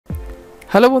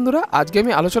Hello বন্ধুরা, আজকে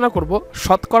আমি আলোচনা করব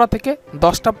শতকরা থেকে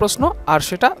 10টা প্রশ্ন আর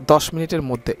সেটা 10 মিনিটের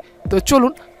মধ্যে। তো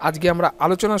চলুন আজকে আমরা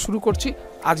আলোচনা শুরু করছি।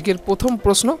 আজকের প্রথম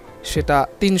প্রশ্ন সেটা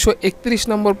 331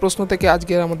 নম্বর প্রশ্ন থেকে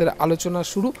আজকের আমাদের আলোচনা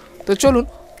শুরু। তো চলুন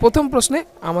প্রথম প্রশ্নে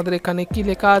আমাদের এখানে কি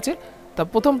লেখা আছে। তা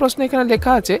প্রথম প্রশ্নে এখানে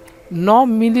লেখা আছে 9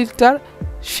 মিলিলিটার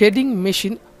শেডিং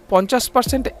মেশিন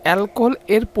 50% অ্যালকোহল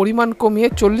এর পরিমাণ কমিয়ে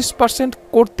 40%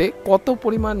 করতে কত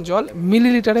পরিমাণ জল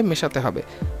মিলিলিটারে মেশাতে হবে।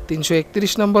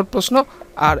 331 নম্বর প্রশ্ন,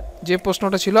 আর যে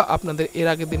প্রশ্নটা ছিল আপনাদের এর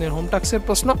আগের দিনের হোম টাস্কের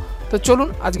প্রশ্ন। তো চলুন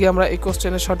আজকে আমরা এই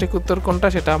কোশ্চেনের সঠিক উত্তর কোনটা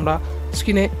সেটা আমরা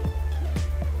স্ক্রিনে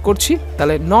করছি।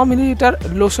 তাহলে 9 মিলিলিটার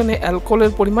লোশনে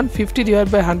অ্যালকোহলের পরিমাণ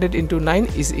 50/100 × 9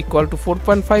 =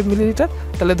 4.5 মিলিলিটার।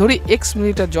 তাহলে ধরি x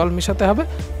মিলিলিটার জল মেশাতে হবে,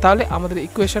 তাহলে আমাদের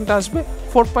ইকুয়েশনটা আসবে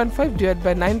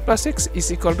 4.5/9 + x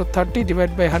 =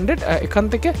 30/100। এখান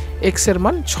থেকে x এর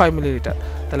মান 6 মিলিলিটার।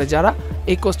 তাহলে যারা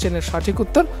এই কোশ্চেনের সঠিক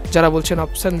উত্তর যারা বলছেন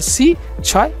অপশান সি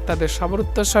 6, তাদের সবার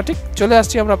উত্তর সঠিক। চলে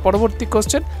আসছি আমরা পরবর্তী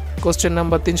কোশ্চেন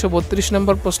নাম্বার 332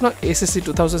 নম্বর প্রশ্ন, SSC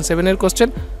 2007 এর কোশ্চেন।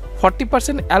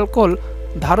 40% অ্যালকোহল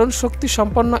ধারণ শক্তি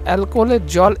সম্পন্ন অ্যালকোহলের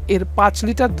জল এর 5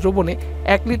 লিটার দ্রবণে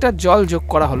 1 লিটার জল যোগ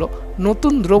করা হলো,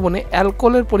 নতুন দ্রবণে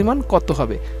অ্যালকোহলের পরিমাণ কত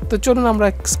হবে? তো চলুন আমরা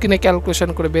স্ক্রিনে ক্যালকুলেশন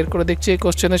করে বের করে দেখছি এই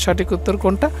কোশ্চেনের সঠিক উত্তর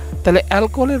কোনটা। তাহলে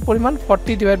অ্যালকোহলের পরিমাণ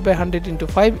 40/100 ×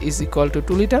 5 =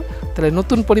 2 লিটার। তাহলে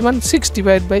নতুন পরিমাণ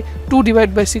 6/2/6 ×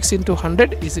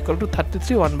 100 =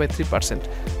 33 1/3%।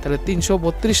 তাহলে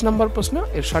 332 নম্বর প্রশ্ন,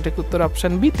 এর সঠিক উত্তর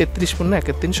অপশান বি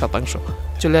 33.13%।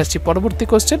 চলে আসছি পরবর্তী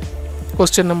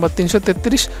কোশ্চেন নম্বর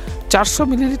 333। 400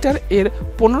 মিলিলিটার এর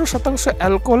 15%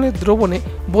 অ্যালকোহলের দ্রবণে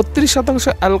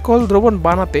 32% অ্যালকোহল দ্রবণ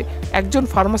বানাতে একজন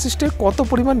ফার্মাসিস্টের কত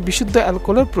পরিমাণ বিশুদ্ধ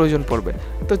অ্যালকোহলের প্রয়োজন পড়বে?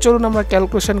 তো চলুন আমরা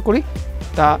ক্যালকুলেশন করি।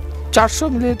 তা 400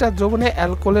 মিলিলিটার দ্রবণে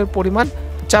অ্যালকোহলের পরিমাণ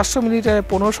 400 মিলিলিটারে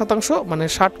 15% মানে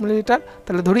 60 মিলিলিটার।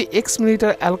 তাহলে ধরি x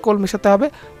মিলিলিটার অ্যালকোহল মেশাতে হবে।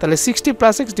 তাহলে 60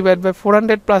 + x /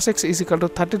 400 + x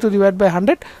 =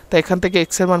 32/100। তাই এখান থেকে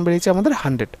x এর মান বেরিয়েছে আমাদের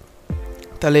 100।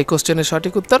 তাহলে এই কোশ্চেনের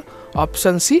সঠিক উত্তর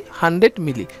অপশান সি 100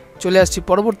 মিলি। চলে আসছি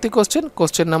পরবর্তী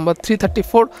কোশ্চেন নাম্বার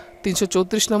 334।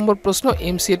 334 নম্বর প্রশ্ন,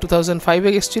 MCA 2005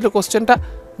 এ এসেছিল কোশ্চেনটা।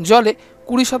 জলে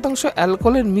 20%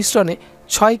 অ্যালকোহলের মিশ্রণে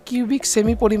 6 কিউবিক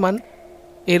সেমি পরিমাণ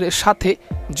এর সাথে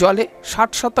জলে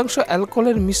 60%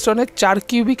 অ্যালকোহলের মিশ্রণে 4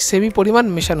 কিউবিক সেমি পরিমাণ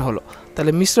মেশানো হলো,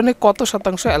 তাহলে মিশ্রণে কত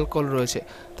শতাংশ অ্যালকোহল রয়েছে?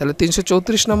 তাহলে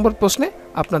 334 নম্বর প্রশ্নে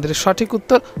আপনাদের সঠিক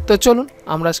উত্তর। তো চলুন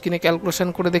আমরা স্ক্রিনে ক্যালকুলেশন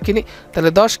করে দেখিনি। তাহলে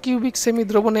 10 কিউবিক সেমি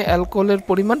দ্রবণে অ্যালকোহলের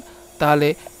পরিমাণ, তাহলে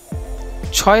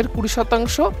 6 এর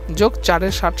 20% যোগ 4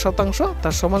 এর 60%,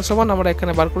 তার সমান আমরা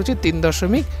এখানে বার করেছি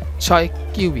 3.6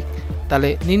 কিউবিক। তাহলে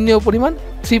নির্ণেয় পরিমাণ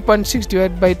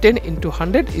 3.6/10 ×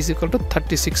 100 =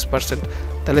 36%।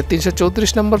 তাহলে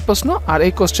 334 নম্বর প্রশ্ন, আর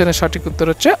এই কোশ্চেনের সঠিক উত্তর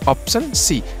হচ্ছে অপশান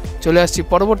সি। চলে আসছি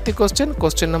পরবর্তী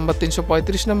কোশ্চেন নাম্বার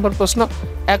 335 নম্বর প্রশ্ন।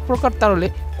 এক প্রকার তারলে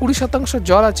 20%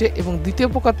 জল আছে এবং দ্বিতীয়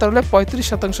প্রকার তারলে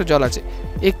 35% জল আছে।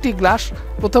 একটি গ্লাস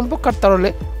প্রথম প্রকার তারলে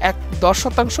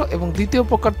 10% এবং দ্বিতীয়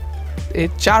প্রকার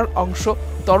 4 অংশ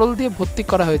তরল দিয়ে ভর্তি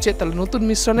করা হয়েছে। তাহলে নতুন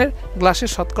মিশ্রণের গ্লাসের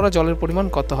শতকরা জলের পরিমাণ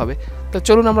কত হবে? তো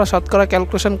চলুন আমরা শতকরা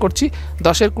ক্যালকুলেশন করছি।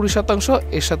 10 এর 20%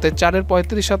 এর সাথে 4 এর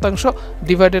 35%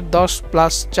 ডিভাইডেড 10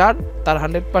 + 4 তার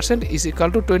 100%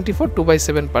 = 24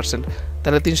 2/7%।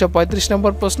 তাহলে 335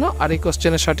 নম্বর প্রশ্ন, আর এই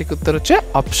কোশ্চেনের সঠিক উত্তর হচ্ছে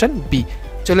অপশান বি।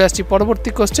 চলে আসছি পরবর্তী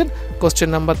কোশ্চেন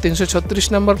নাম্বার 336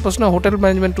 নম্বর প্রশ্ন, হোটেল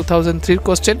ম্যানেজমেন্ট 2003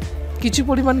 কোশ্চেন। কিছু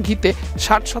পরিমাণ ঘিতে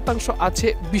 60% আছে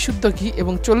বিশুদ্ধ ঘি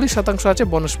এবং 40% আছে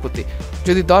বনস্পতি।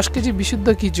 যদি 10 কেজি বিশুদ্ধ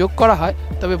ঘি যোগ করা হয়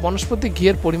তবে বনস্পতি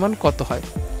ঘিয়ের পরিমাণ কত হয়?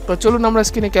 তো চলুন আমরা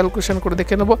স্ক্রিনে ক্যালকুলেশন করে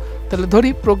দেখে নেব। তাহলে ধরি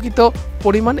প্রকৃত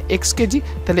পরিমাণ x কেজি,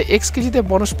 তাহলে x কেজিতে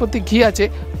বনস্পতি ঘি আছে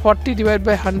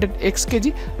 40/100 x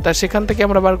কেজি। তা সেখান থেকে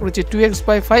আমরা বার করেছি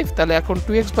 2x/5। তাহলে এখন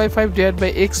 2x/5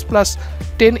 / x +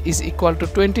 10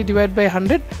 =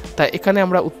 20/100। তাই এখানে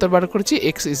আমরা উত্তর বার করেছি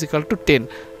x = 10।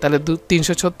 তাহলে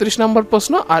 336 নম্বর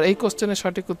প্রশ্ন, আর এই কোশ্চেনের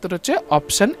সঠিক উত্তর হচ্ছে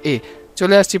অপশান এ।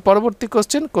 চলে আসছি পরবর্তী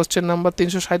কোশ্চেন নাম্বার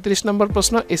 337 নম্বর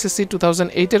প্রশ্ন, SSC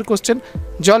 2008 এর কোশ্চেন।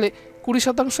 জলে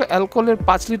 20% অ্যালকোহলের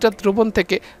 5 লিটার দ্রবণ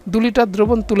থেকে 2 লিটার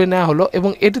দ্রবণ তুলে নেওয়া হলো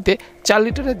এবং এটিতে 4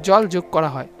 লিটারের জল যোগ করা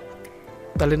হয়,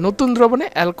 তাহলে নতুন দ্রবণে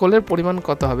অ্যালকোহলের পরিমাণ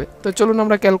কত হবে? তো চলুন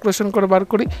আমরা ক্যালকুলেশন করে বার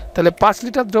করি। তাহলে 5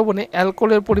 লিটার দ্রবণে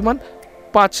অ্যালকোহলের পরিমাণ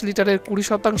 5 লিটারের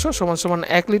 20%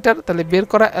 = 1 লিটার। তাহলে বের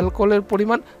করা অ্যালকোহলের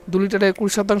পরিমাণ 2 লিটারের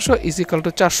 20%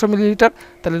 = 400 মিলিলিটার।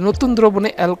 তাহলে নতুন দ্রবণে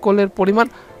অ্যালকোহলের পরিমাণ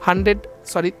 100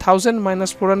 1000 -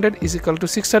 400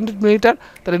 = 600 মিলিলিটার।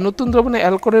 তাহলে নতুন দ্রবণে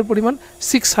অ্যালকোহলের পরিমাণ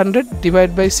 600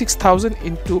 / 6000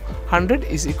 × 100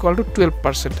 =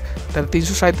 12%। তাহলে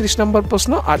 337 নম্বর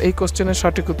প্রশ্ন, আর এই কোশ্চেনের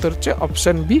সঠিক উত্তর হচ্ছে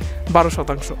অপশান বি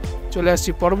 12%। চলে আসছি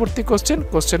পরবর্তী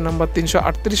কোশ্চেন নাম্বার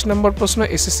 338 নম্বর প্রশ্ন,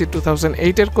 এসএসসি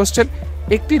 2008 এর কোশ্চেন।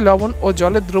 একটি লবণ ও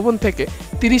জলের দ্রবণ থেকে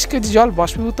 30 কেজি জল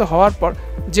বাষ্পীভূত হওয়ার পর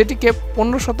যেটিকে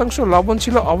 15% লবণ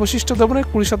ছিল, অবশিষ্ট দ্রবণের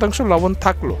 20% লবণ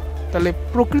থাকলো, তাহলে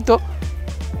প্রকৃত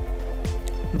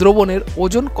দ্রবণের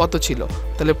ওজন কত ছিল?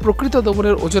 তাহলে প্রকৃত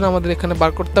দ্রবণের ওজন আমাদের এখানে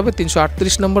বার করতে হবে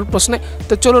 338 নম্বর প্রশ্নে।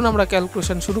 তো চলুন আমরা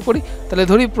ক্যালকুলেশন শুরু করি। তাহলে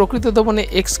ধরি প্রকৃত দ্রবণে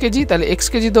x কেজি, তাহলে x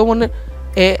কেজি দ্রবণের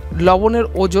লবণের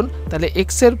ওজন, তাহলে x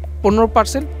এর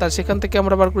 15%, তাহলে সেখান থেকে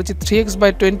আমরা বার করেছি 3x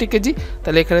 / 20 কেজি।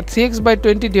 তাহলে এখানে 3x /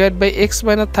 20 / x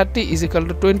 - 30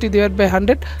 = 20 /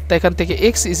 100। তাই এখান থেকে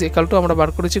x = আমরা বার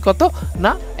করেছি কত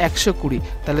না 120।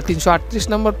 তাহলে 338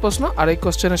 নম্বর প্রশ্ন, আর এই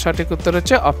কোশ্চেনের সঠিক উত্তর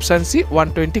হচ্ছে option C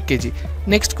 120 KG.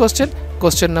 Next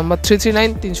question number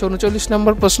 339 339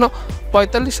 নম্বর প্রশ্ন।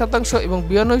 45% এবং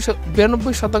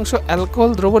 92%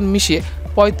 অ্যালকোহল দ্রবণ মিশিয়ে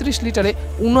 35 লিটারে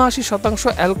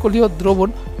 79% অ্যালকোহলীয় দ্রবণ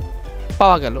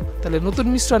পাওয়া গেল। তাহলে নতুন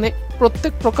মিশ্রণে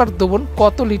প্রত্যেক প্রকার দ্রবণ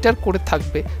কত লিটার করে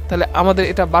থাকবে? তাহলে আমাদের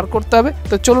এটা বার করতে হবে।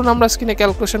 তো চলুন আমরা স্ক্রিনে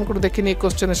ক্যালকুলেশন করে দেখে নিই এই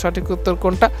কোশ্চেনের সঠিক উত্তর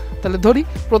কোনটা। তাহলে ধরি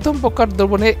প্রথম প্রকার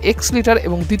দ্রবণের x লিটার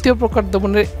এবং দ্বিতীয় প্রকার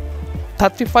দ্রবণের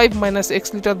 35 - x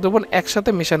লিটার দ্রবণ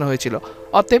একসাথে মেশানো হয়েছিল।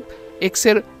 অতএব x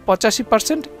এর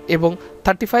 85% এবং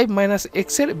 35 - x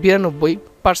এর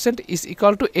 92%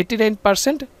 =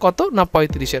 89% কত না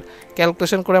 35-এর।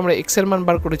 ক্যালকুলেশন করে আমরা x এর মান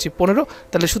বার করেছি 15।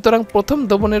 তাহলে সুতরাং প্রথম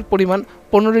দ্রবণের পরিমাণ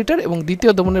 15 লিটার এবং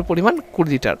দ্বিতীয় দ্রবণের পরিমাণ 20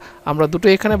 লিটার। আমরা দুটো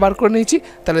এখানে বার করে নিয়েছি।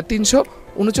 তাহলে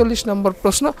 339 নম্বর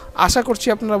প্রশ্ন। আশা করছি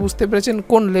আপনারা বুঝতে পেরেছেন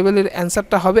কোন লেভেলের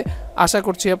অ্যান্সারটা হবে। আশা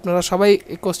করছি আপনারা সবাই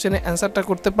এই কোশ্চেনের অ্যান্সারটা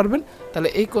করতে পারবেন। তাহলে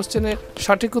এই কোশ্চেনের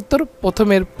সঠিক উত্তর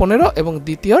প্রথমের 15 এবং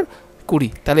দ্বিতীয়র 20।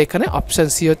 তাহলে এখানে অপশান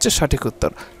সি হচ্ছে সঠিক উত্তর।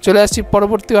 চলে আসছি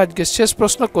পরবর্তী আজকের শেষ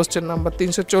প্রশ্ন, কোশ্চেন নাম্বার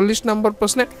 340 নম্বর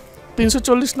প্রশ্নে।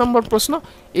 340 নম্বর প্রশ্ন,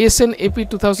 SNAP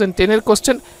 2010 এর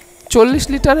কোশ্চেন। 40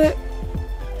 লিটারে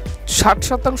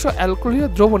 60% অ্যালকোহলীয়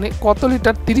দ্রবণে কত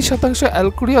লিটার 30%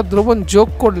 অ্যালকোহলীয় দ্রবণ যোগ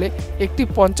করলে একটি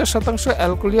 50%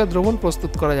 অ্যালকোহলীয় দ্রবণ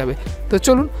প্রস্তুত করা যাবে? তো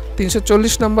চলুন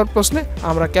 340 নম্বর প্রশ্নে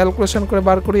আমরা ক্যালকুলেশন করে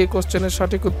বার করি এই কোশ্চেনের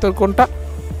সঠিক উত্তর কোনটা।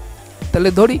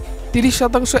 তাহলে ধরি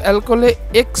 30% অ্যালকোহলে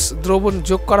x দ্রবণ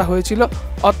যোগ করা হয়েছিল।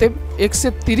 অতএব x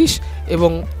এর 30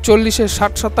 এবং 40-এর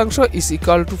 60%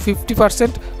 =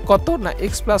 50% কত না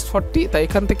x + 40। তাই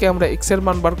এখান থেকে আমরা x এর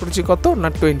মান বার করেছি কত না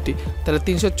 20। তাহলে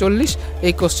 340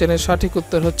 এই কোশ্চেনের সঠিক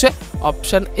উত্তর হচ্ছে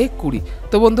অপশান এ 20।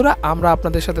 তো বন্ধুরা, আমরা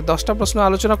আপনাদের সাথে 10টা প্রশ্ন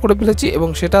আলোচনা করে ফেলেছি এবং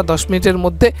সেটা 10 মিনিটের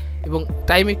মধ্যে, এবং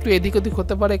টাইম একটু এদিক ওদিক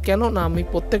হতে পারে। কেন না আমি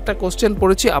প্রত্যেকটা কোশ্চেন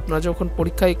পড়েছি। আপনারা যখন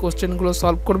পরীক্ষায় এই কোশ্চেনগুলো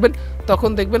সলভ করবেন তখন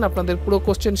দেখবেন আপনাদের পুরো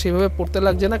কোশ্চেন সেভাবে পড়তে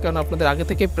লাগছে না, কারণ আপনাদের আগে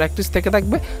থেকে প্র্যাকটিস থেকে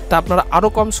থাকবে। তা আপনারা আরও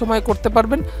কম সময় করতে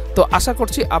পারবেন। তো আশা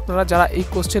করছি আপনারা যারা এই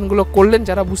কোশ্চেনগুলো করলেন,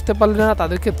 যারা বুঝতে পারলেন না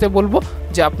তাদের ক্ষেত্রে বলবো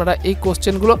যে আপনারা এই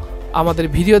কোশ্চেনগুলো আমাদের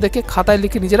ভিডিও দেখে খাতায়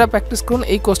লিখে নিজেরা প্র্যাকটিস করুন।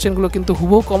 এই কোশ্চেনগুলো কিন্তু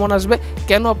হুবহু কমন আসবে।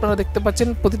 কেন আপনারা দেখতে পাচ্ছেন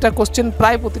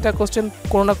প্রায় প্রতিটা কোশ্চেন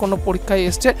কোনো না কোনো পরীক্ষায়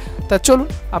এসছে। তা চলুন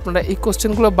আপনারা এই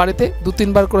কোশ্চেনগুলো বাড়িতে 2-3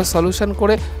 বার করে সলিউশন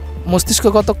করে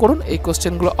মস্তিষ্কগত করুন। এই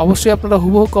কোশ্চেনগুলো অবশ্যই আপনারা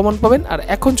হুবহু কমন পাবেন। আর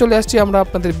এখন চলে আসছি আমরা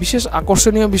আপনাদের বিশেষ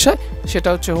আকর্ষণীয় বিষয়, সেটা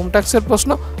হচ্ছে হোম টাস্কের প্রশ্ন।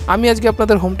 আমি আজকে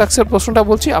আপনাদের হোম টাস্কের প্রশ্নটা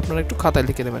বলছি, আপনারা একটু খাতায়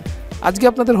লিখে নেবেন। আজকে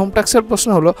আপনাদের হোম টাস্কের প্রশ্ন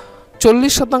হলো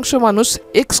 40% মানুষ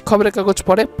x খবরের কাগজ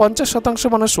পড়ে, 50%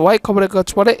 মানুষ y খবরের কাগজ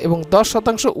পড়ে এবং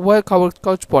 10% উভয় খবরের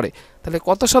কাগজ পড়ে। তাহলে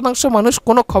কত শতাংশ মানুষ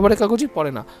কোনো খবরের কাগজই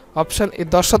পড়ে না? Option A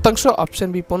 10%, option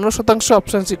B 15%,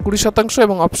 option C 20%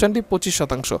 এবং অপশান ডি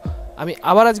 25%। আমি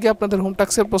আবার আজকে আপনাদের হোম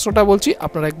টাস্কের প্রশ্নটা বলছি,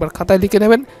 আপনারা একবার খাতায় লিখে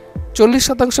নেবেন।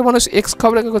 40% মানুষ x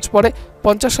খবরের কাগজ পড়ে,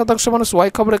 50% মানুষ y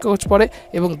খবরের কাগজ পড়ে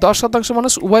এবং 10%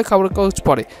 মানুষ উভয় খবরের কাগজ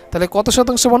পড়ে। তাহলে কত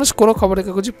শতাংশ মানুষ কোনো খবরের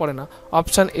কাগজই পড়ে না?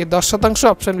 Option A 10%,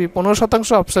 option B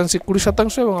 15%, option C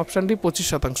 20% এবং অপশান ডি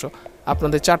 25%।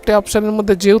 আপনাদের 4টে অপশানের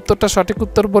মধ্যে যে উত্তরটা সঠিক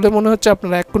উত্তর বলে মনে হচ্ছে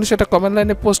আপনারা এক্ষুনি সেটা কমেন্ট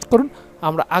লাইনে পোস্ট করুন।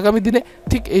 আমরা আগামী দিনে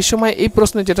ঠিক এই সময় এই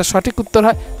প্রশ্নের যেটা সঠিক উত্তর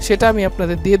হয় সেটা আমি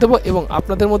আপনাদের দিয়ে দেবো, এবং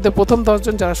আপনাদের মধ্যে প্রথম 10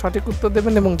 জন যারা সঠিক উত্তর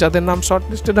দেবেন এবং যাদের নাম শর্ট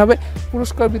লিস্টেড হবে,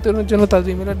 পুরস্কার বিতরণের জন্য তাদের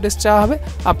ইমেল অ্যাড্রেস চাওয়া হবে।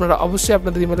 আপনারা অবশ্যই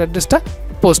আপনাদের ইমেল অ্যাড্রেসটা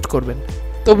পোস্ট করবেন।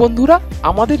 তো বন্ধুরা,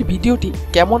 আমাদের ভিডিওটি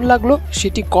কেমন লাগলো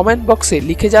সেটি কমেন্ট বক্সে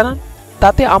লিখে জানান।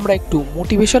 তাতে আমরা একটু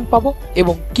মোটিভেশন পাবো,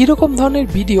 এবং কীরকম ধরনের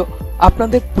ভিডিও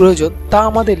আপনাদের প্রয়োজন তা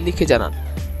আমাদের লিখে জানান।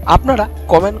 আপনারা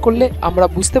কমেন্ট করলে আমরা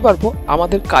বুঝতে পারবো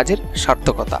আমাদের কাজের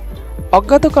সার্থকতা।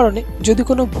 অজ্ঞাত কারণে যদি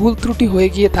কোনো ভুল ত্রুটি হয়ে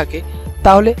গিয়ে থাকে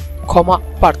তাহলে ক্ষমা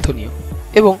প্রার্থনীয়,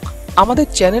 এবং আমাদের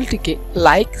চ্যানেলটিকে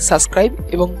লাইক, সাবস্ক্রাইব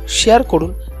এবং শেয়ার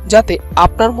করুন যাতে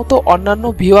আপনার মতো অন্যান্য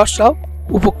ভিউয়ার্সরাও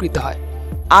উপকৃত হয়।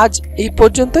 আজ এই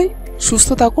পর্যন্তই। সুস্থ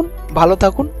থাকুন, ভালো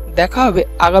থাকুন, দেখা হবে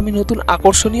আগামী নতুন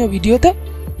আকর্ষণীয় ভিডিওতে।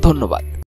 ধন্যবাদ।